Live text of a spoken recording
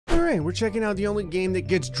right, we're checking out the only game that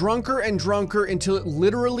gets drunker and drunker until it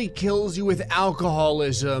literally kills you with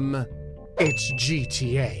alcoholism. It's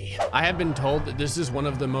GTA. I have been told that this is one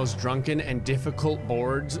of the most drunken and difficult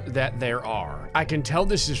boards that there are. I can tell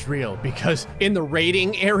this is real because in the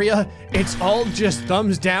rating area, it's all just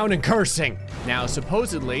thumbs down and cursing. Now,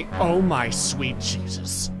 supposedly, oh my sweet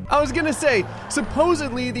Jesus. I was gonna say,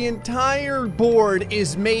 supposedly the entire board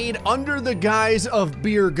is made under the guise of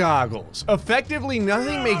beer goggles. Effectively,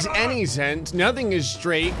 nothing makes any sense, nothing is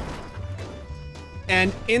straight,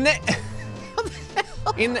 and in the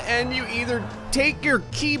end, you either take your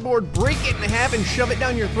keyboard, break it in half, and shove it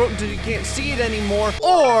down your throat until you can't see it anymore,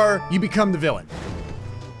 or you become the villain.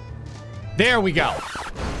 There we go.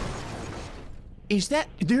 Is that,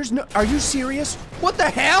 are you serious? What the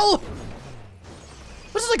hell?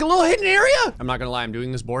 This is like a little hidden area? I'm not gonna lie, I'm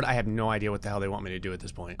doing this board. I have no idea what the hell they want me to do at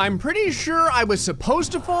this point. I'm pretty sure I was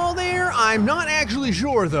supposed to fall there. I'm not actually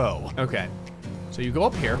sure though. Okay, so you go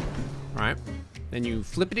up here, all right? Then you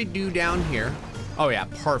flippity-do down here. Oh yeah,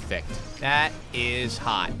 perfect. That is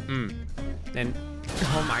hot. Then,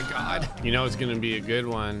 oh my God. You know it's gonna be a good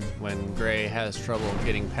one when Gray has trouble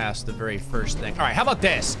getting past the very first thing. All right, how about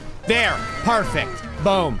this? There, perfect.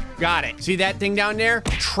 Boom, got it. See that thing down there?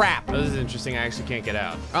 Trap. Oh, this is interesting, I actually can't get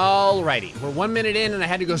out. Alrighty, we're 1 minute in and I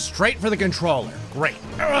had to go straight for the controller. Great.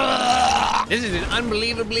 Ugh. This is an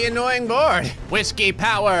unbelievably annoying board. Whiskey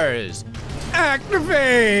powers.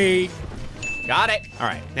 Activate. Got it. All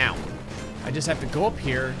right, now, I just have to go up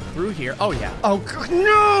here, through here. Oh yeah. Oh,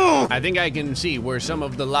 no! I think I can see where some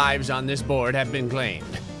of the lives on this board have been claimed.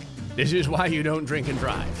 This is why you don't drink and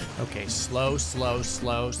drive. Okay, slow, slow,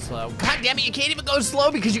 slow, slow. God damn it, you can't even go slow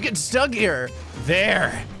because you get stuck here.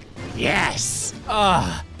 There. Yes.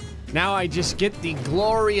 Now I just get the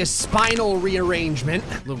glorious spinal rearrangement.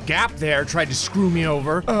 Little gap there tried to screw me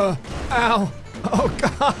over. Ow. Oh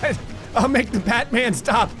God. I'll make the Batman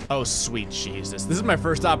stop. Oh, sweet Jesus. This is my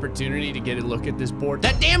first opportunity to get a look at this board.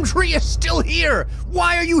 That damn tree is still here.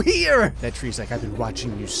 Why are you here? That tree's like, I've been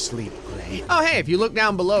watching you sleep, Gray. Oh, hey, if you look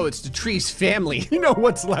down below, it's the tree's family. You know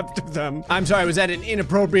what's left of them. I'm sorry, was that an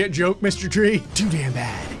inappropriate joke, Mr. Tree? Too damn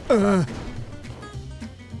bad.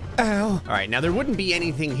 Ow. All right, now there wouldn't be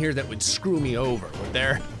anything here that would screw me over, would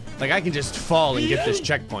there? Like I can just fall and get this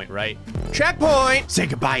checkpoint, right? Checkpoint! Say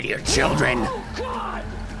goodbye to your children. Oh, God.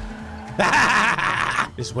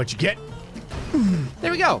 This is what you get.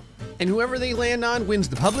 There we go. And whoever they land on wins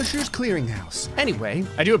the Publisher's Clearinghouse. Anyway,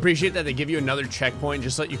 I do appreciate that they give you another checkpoint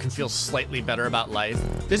just so that you can feel slightly better about life.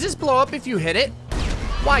 Does this blow up if you hit it?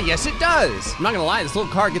 Why, yes it does. I'm not gonna lie, this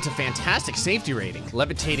little car gets a fantastic safety rating.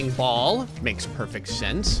 Levitating ball, makes perfect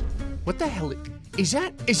sense. What the hell? Is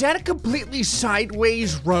that a completely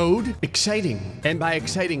sideways road? Exciting. And by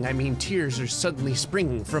exciting, I mean tears are suddenly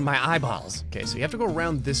springing from my eyeballs. Okay, so you have to go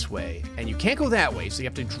around this way, and you can't go that way, so you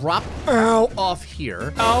have to drop off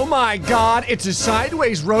here. Oh my God, it's a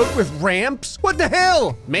sideways road with ramps? What the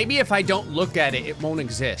hell? Maybe if I don't look at it, it won't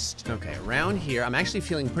exist. Okay, around here, I'm actually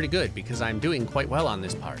feeling pretty good because I'm doing quite well on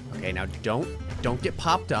this part. Okay, now don't get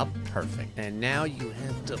popped up. Perfect. And now you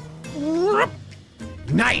have to...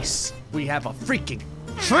 Nice! We have a freaking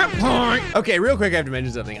trip point! Okay, real quick, I have to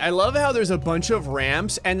mention something. I love how there's a bunch of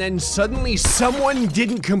ramps and then suddenly someone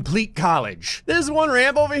didn't complete college. There's one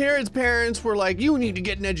ramp over here, his parents were like, you need to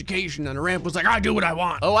get an education, and the ramp was like, I do what I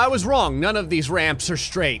want. Oh, I was wrong. None of these ramps are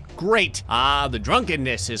straight. Great. The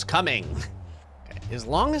drunkenness is coming. Okay, as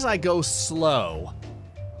long as I go slow,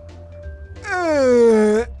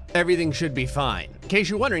 everything should be fine. In case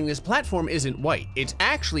you're wondering, this platform isn't white. It's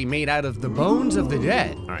actually made out of the bones of the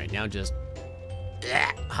dead. All right, now just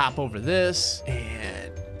hop over this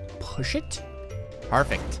and push it.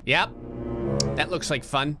 Perfect. Yep. That looks like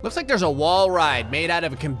fun. Looks like there's a wall ride made out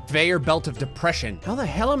of a conveyor belt of depression. How the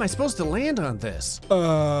hell am I supposed to land on this?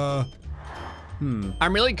 I'm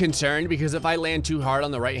really concerned because if I land too hard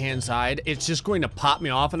on the right-hand side, it's just going to pop me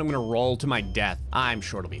off and I'm gonna roll to my death. I'm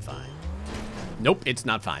sure it'll be fine. Nope, it's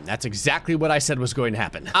not fine. That's exactly what I said was going to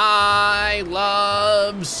happen. I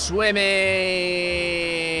love swimming.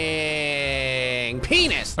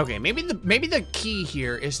 Penis. Okay, maybe the key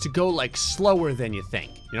here is to go like slower than you think.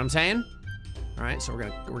 You know what I'm saying? All right, so we're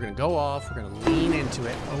gonna go off. We're gonna lean into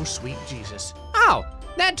it. Oh, sweet Jesus. Oh,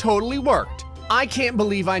 that totally worked. I can't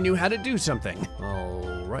believe I knew how to do something.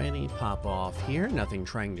 Alrighty, pop off here. Nothing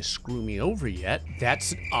trying to screw me over yet.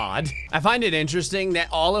 That's odd. I find it interesting that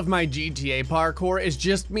all of my GTA parkour is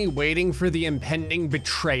just me waiting for the impending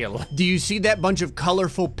betrayal. Do you see that bunch of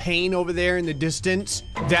colorful pain over there in the distance?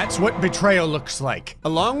 That's what betrayal looks like.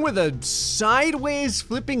 Along with a sideways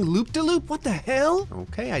flipping loop-de-loop. What the hell?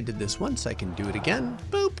 Okay, I did this once. I can do it again.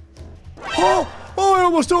 Boop. Oh, I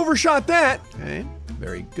almost overshot that. Okay,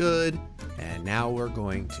 very good. And now we're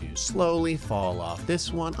going to slowly fall off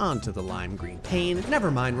this one onto the lime green pane. Never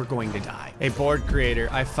mind, we're going to die. Hey, board creator,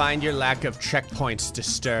 I find your lack of checkpoints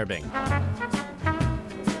disturbing.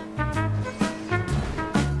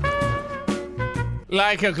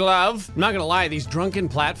 Like a glove. I'm not gonna lie, these drunken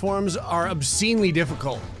platforms are obscenely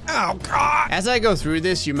difficult. Oh, God. As I go through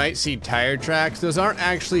this, you might see tire tracks. Those aren't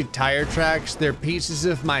actually tire tracks. They're pieces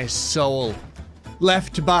of my soul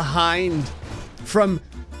left behind from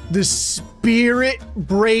the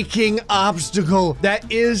spirit-breaking obstacle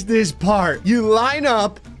that is this part. You line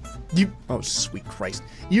up, oh, sweet Christ.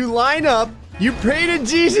 You line up, you pray to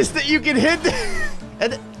Jesus that you can hit the,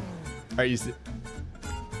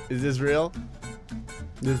 is this real?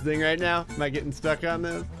 This thing right now? Am I getting stuck on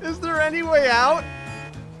this? Is there any way out?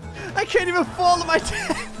 I can't even fall to my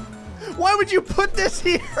death. Why would you put this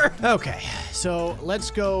here? Okay, so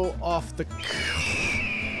let's go off the,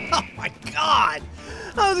 oh my God.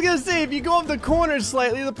 I was gonna say, if you go off the corners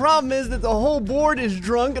slightly, the problem is that the whole board is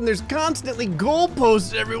drunk and there's constantly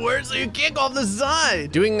goalposts everywhere, so you can't go off the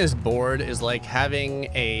side. Doing this board is like having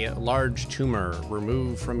a large tumor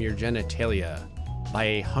removed from your genitalia by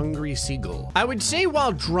a hungry seagull. I would say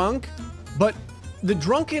while drunk, but the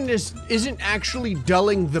drunkenness isn't actually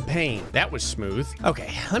dulling the pain. That was smooth.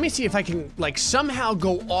 Okay, let me see if I can like somehow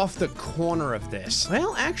go off the corner of this.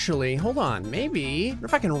 Well, actually, hold on, maybe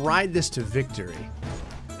if I can ride this to victory.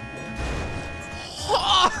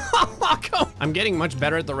 I'm getting much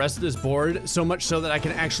better at the rest of this board, so much so that I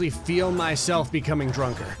can actually feel myself becoming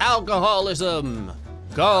drunker. Alcoholism,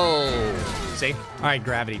 go. See? All right,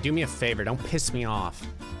 gravity, do me a favor, don't piss me off.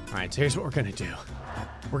 All right, so here's what we're gonna do.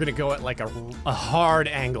 We're gonna go at like a hard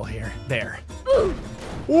angle here. There.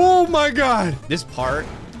 Oh my God. This part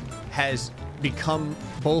has become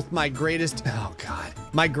both my greatest, oh God,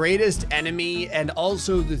 my greatest enemy and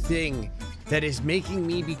also the thing that is making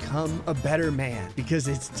me become a better man, because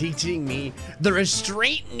it's teaching me the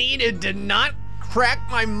restraint needed to not crack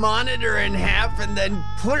my monitor in half and then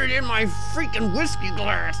put it in my freaking whiskey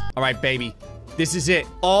glass. All right, baby, this is it.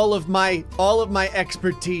 All of my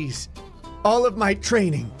expertise, all of my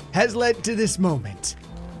training has led to this moment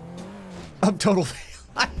of total fail.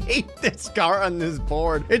 I hate this car on this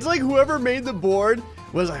board. It's like whoever made the board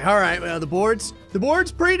was like, all right, well, the board's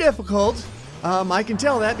pretty difficult. I can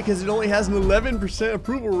tell that because it only has an 11%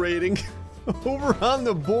 approval rating over on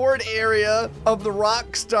the board area of the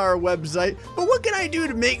Rockstar website. But what can I do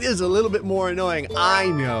to make this a little bit more annoying? I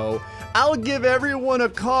know. I'll give everyone a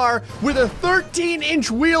car with a 13-inch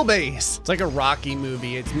wheelbase. It's like a Rocky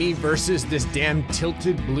movie. It's me versus this damn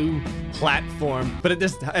tilted blue platform. But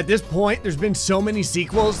at this point, there's been so many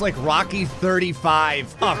sequels like Rocky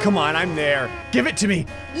 35. Oh, come on, I'm there. Give it to me.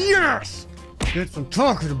 Yes! That's what I'm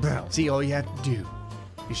talking about. See, all you have to do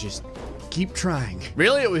is just keep trying.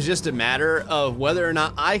 Really, it was just a matter of whether or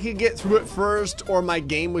not I could get through it first or my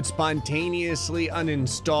game would spontaneously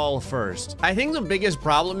uninstall first. I think the biggest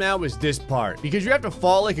problem now is this part, because you have to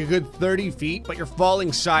fall like a good 30 feet, but you're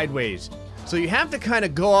falling sideways. So you have to kind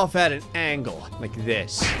of go off at an angle, like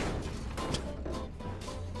this.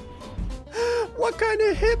 What kind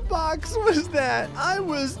of hitbox was that? I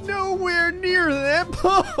was nowhere near that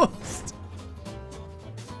post.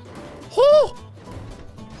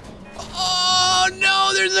 Oh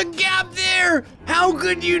no, there's a gap there! How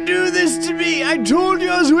could you do this to me? I told you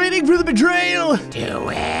I was waiting for the betrayal! Do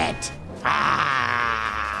it!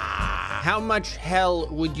 Ah! How much hell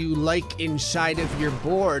would you like inside of your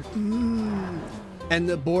board? And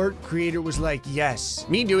the board creator was like, yes.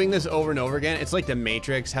 Me doing this over and over again, it's like the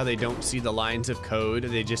Matrix, how they don't see the lines of code,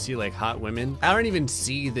 they just see like hot women. I don't even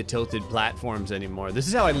see the tilted platforms anymore. This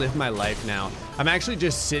is how I live my life now. I'm actually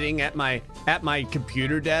just sitting at my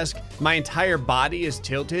computer desk. My entire body is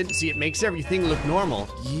tilted. See, it makes everything look normal.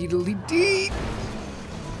 Yeedly-dee.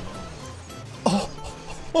 Oh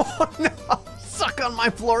no, suck on my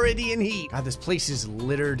Floridian heat. God, this place is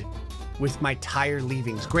littered with my tire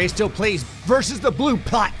leavings. Graystillplays versus the blue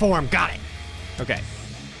platform. Got it. Okay.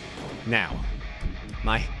 Now,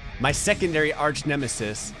 my secondary arch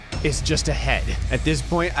nemesis is just ahead. At this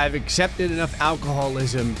point, I've accepted enough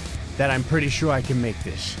alcoholism that I'm pretty sure I can make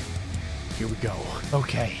this. Here we go.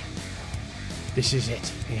 Okay. This is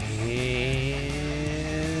it.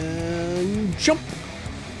 And jump.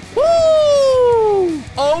 Woo!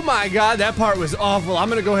 Oh my God, that part was awful. I'm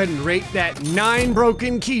gonna go ahead and rate that 9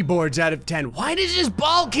 broken keyboards out of 10. Why does this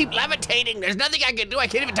ball keep levitating? There's nothing I can do. I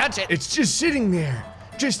can't even touch it. It's just sitting there,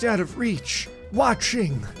 just out of reach,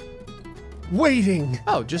 watching, waiting.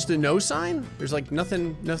 Oh, just a no sign? There's like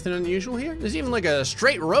nothing unusual here? There's even like a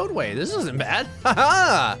straight roadway. This isn't bad.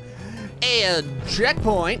 Haha! a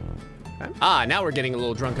checkpoint. Okay. Ah, now we're getting a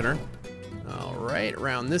little drunkener. All right,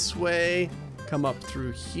 around this way. Come up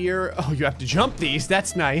through here. Oh, you have to jump these.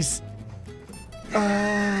 That's nice.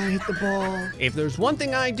 Hit the ball. If there's one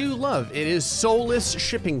thing I do love, it is soulless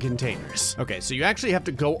shipping containers. Okay, so you actually have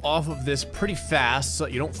to go off of this pretty fast so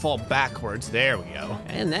that you don't fall backwards. There we go.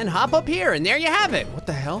 And then hop up here, and there you have it. What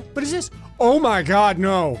the hell? What is this? Oh my God,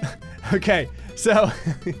 no. Okay, so,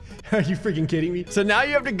 are you freaking kidding me? So now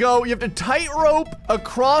you have to tightrope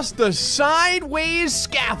across the sideways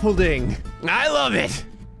scaffolding. I love it.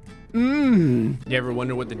 You ever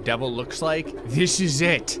wonder what the devil looks like? This is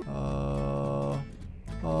it.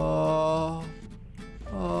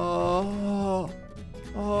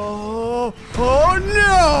 Oh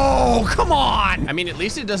no! Come on! I mean, at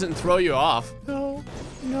least it doesn't throw you off. No.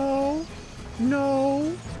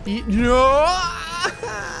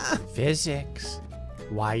 Physics.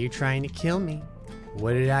 Why are you trying to kill me?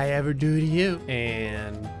 What did I ever do to you?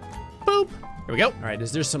 And boop. Here we go. All right,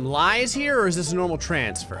 is there some lies here or is this a normal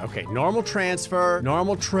transfer? Okay, normal transfer,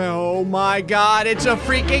 oh my God, it's a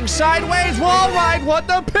freaking sideways wall ride. What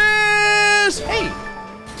the piss? Hey.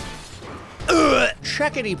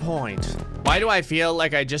 Checkity point. Why do I feel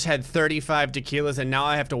like I just had 35 tequilas and now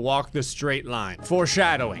I have to walk the straight line?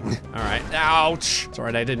 Foreshadowing. All right, ouch. It's all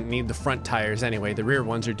right, I didn't need the front tires anyway. The rear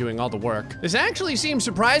ones are doing all the work. This actually seems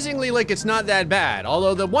surprisingly like it's not that bad.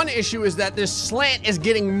 Although the one issue is that this slant is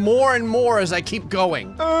getting more and more as I keep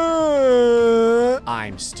going.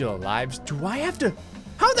 I'm still alive. Do I have to?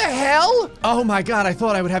 How the hell? Oh my God, I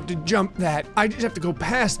thought I would have to jump that. I just have to go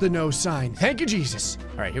past the no sign. Thank you, Jesus.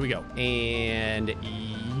 All right, here we go. And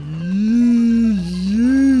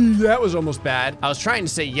that was almost bad. I was trying to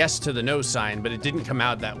say yes to the no sign, but it didn't come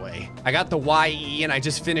out that way. I got the YE and I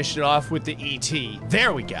just finished it off with the ET.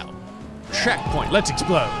 There we go. Checkpoint, let's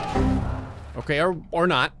explode. Okay, or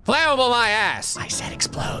not. Flammable my ass. I said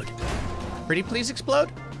explode. Pretty please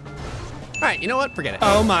explode? All right, you know what? Forget it.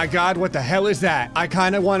 Oh my God, what the hell is that? I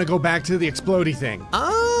kind of want to go back to the explodey thing.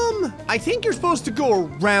 I think you're supposed to go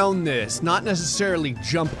around this, not necessarily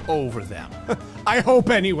jump over them. I hope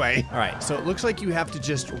anyway. All right, so it looks like you have to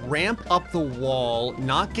just ramp up the wall,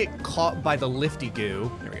 not get caught by the lifty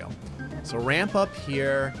goo. There we go. So ramp up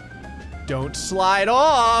here. Don't slide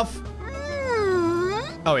off.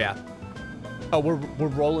 Oh yeah. Oh, we're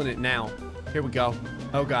rolling it now. Here we go.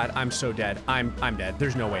 Oh God, I'm so dead. I'm dead.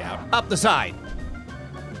 There's no way out. Up the side.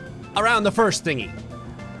 Around the first thingy.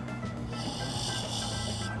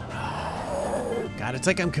 God, it's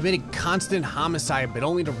like I'm committing constant homicide, but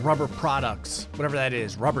only to rubber products. Whatever that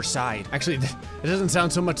is, rubber side. Actually, it doesn't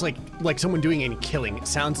sound so much like someone doing any killing. It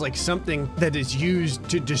sounds like something that is used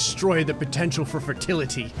to destroy the potential for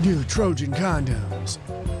fertility. New Trojan condoms.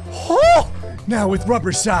 Oh! Now with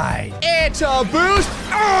rubber side. It's a boost.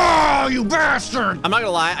 Oh, you bastard. I'm not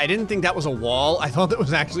gonna lie, I didn't think that was a wall. I thought that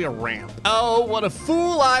was actually a ramp. Oh, what a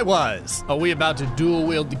fool I was. Are we about to dual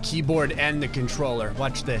wield the keyboard and the controller?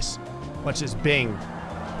 Watch this. Watch this, bing.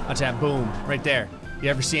 Watch that, boom, right there. You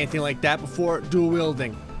ever see anything like that before? Dual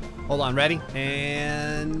wielding. Hold on, ready?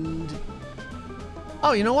 And...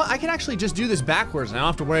 oh, you know what? I can actually just do this backwards and I don't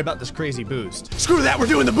have to worry about this crazy boost. Screw that, we're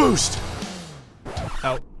doing the boost.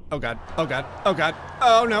 Oh, oh God, oh God, oh God.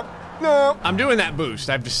 Oh no, no. I'm doing that boost,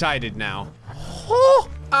 I've decided now. Oh,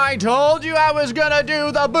 I told you I was gonna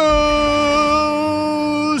do the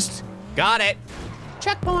boost. Got it.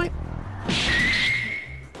 Checkpoint.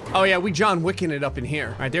 Oh yeah, we John Wicking it up in here.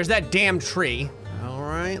 All right, there's that damn tree. All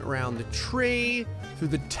right, around the tree, through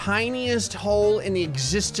the tiniest hole in the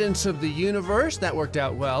existence of the universe. That worked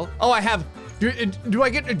out well. Oh, I have, do I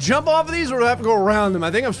get to jump off of these or do I have to go around them?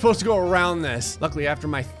 I think I'm supposed to go around this. Luckily, after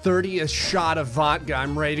my 30th shot of vodka,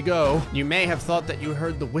 I'm ready to go. You may have thought that you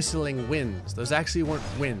heard the whistling winds. Those actually weren't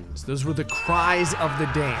winds. Those were the cries of the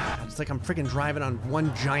damned. It's like I'm freaking driving on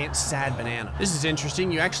one giant sad banana. This is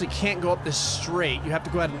interesting. You actually can't go up this straight. You have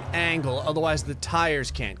to go at an angle, otherwise the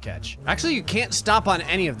tires can't catch. Actually, you can't stop on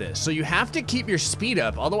any of this, so you have to keep your speed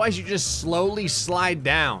up, otherwise you just slowly slide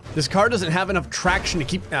down. This car doesn't have enough traction to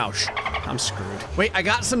keep, oh, I'm screwed. Wait, I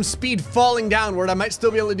got some speed falling downward. I might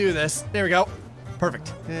still be able to do this. There we go.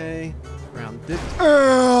 Perfect. Okay, around this.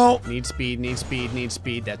 Oh! Need speed, need speed, need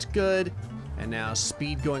speed. That's good. And now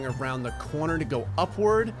speed going around the corner to go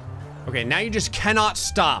upward. Okay, now you just cannot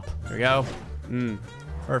stop. There we go.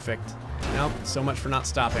 Perfect. Nope, so much for not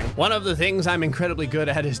stopping. One of the things I'm incredibly good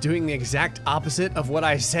at is doing the exact opposite of what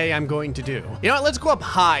I say I'm going to do. You know what, let's go up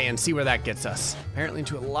high and see where that gets us. Apparently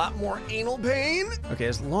into a lot more anal pain. Okay,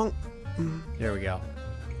 as long, there we go.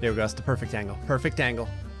 There we go, that's the perfect angle. Perfect angle.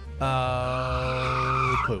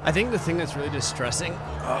 Poop. I think the thing that's really distressing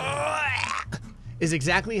is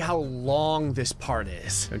exactly how long this part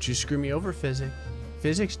is. Don't you screw me over, physics.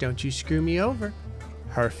 Physics, don't you screw me over.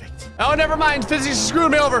 Perfect. Oh, never mind, physics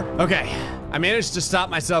screwed me over. Okay, I managed to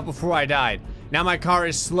stop myself before I died. Now my car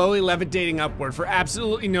is slowly levitating upward for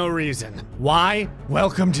absolutely no reason. Why?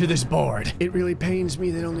 Welcome to this board. It really pains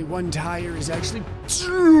me that only one tire is actually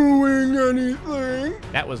doing anything.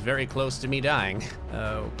 That was very close to me dying.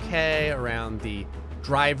 Okay, around the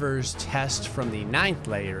driver's test from the 9th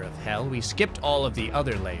layer of hell, we skipped all of the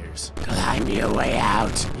other layers. Climb your way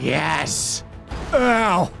out, yes.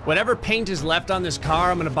 Ow! Whatever paint is left on this car,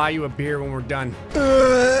 I'm gonna buy you a beer when we're done.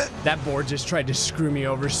 That board just tried to screw me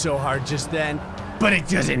over so hard just then, but it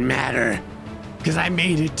doesn't matter, because I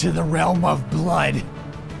made it to the realm of blood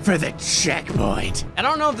for the checkpoint. I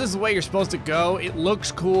don't know if this is the way you're supposed to go. It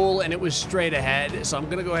looks cool and it was straight ahead, so I'm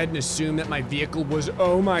gonna go ahead and assume that my vehicle was,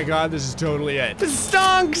 oh my god, this is totally it. This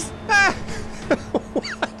stonks!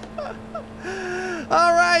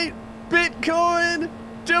 All right, Bitcoin.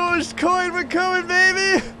 Dogecoin, we're coming,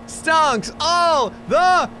 baby! Stonks all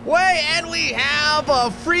the way, and we have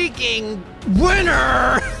a freaking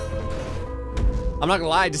winner! I'm not gonna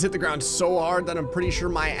lie, I just hit the ground so hard that I'm pretty sure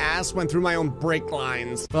my ass went through my own brake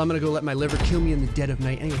lines. Well, I'm gonna go let my liver kill me in the dead of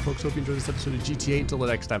night. Anyway, folks, hope you enjoyed this episode of GTA. Until the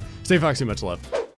next time, stay foxy, much love.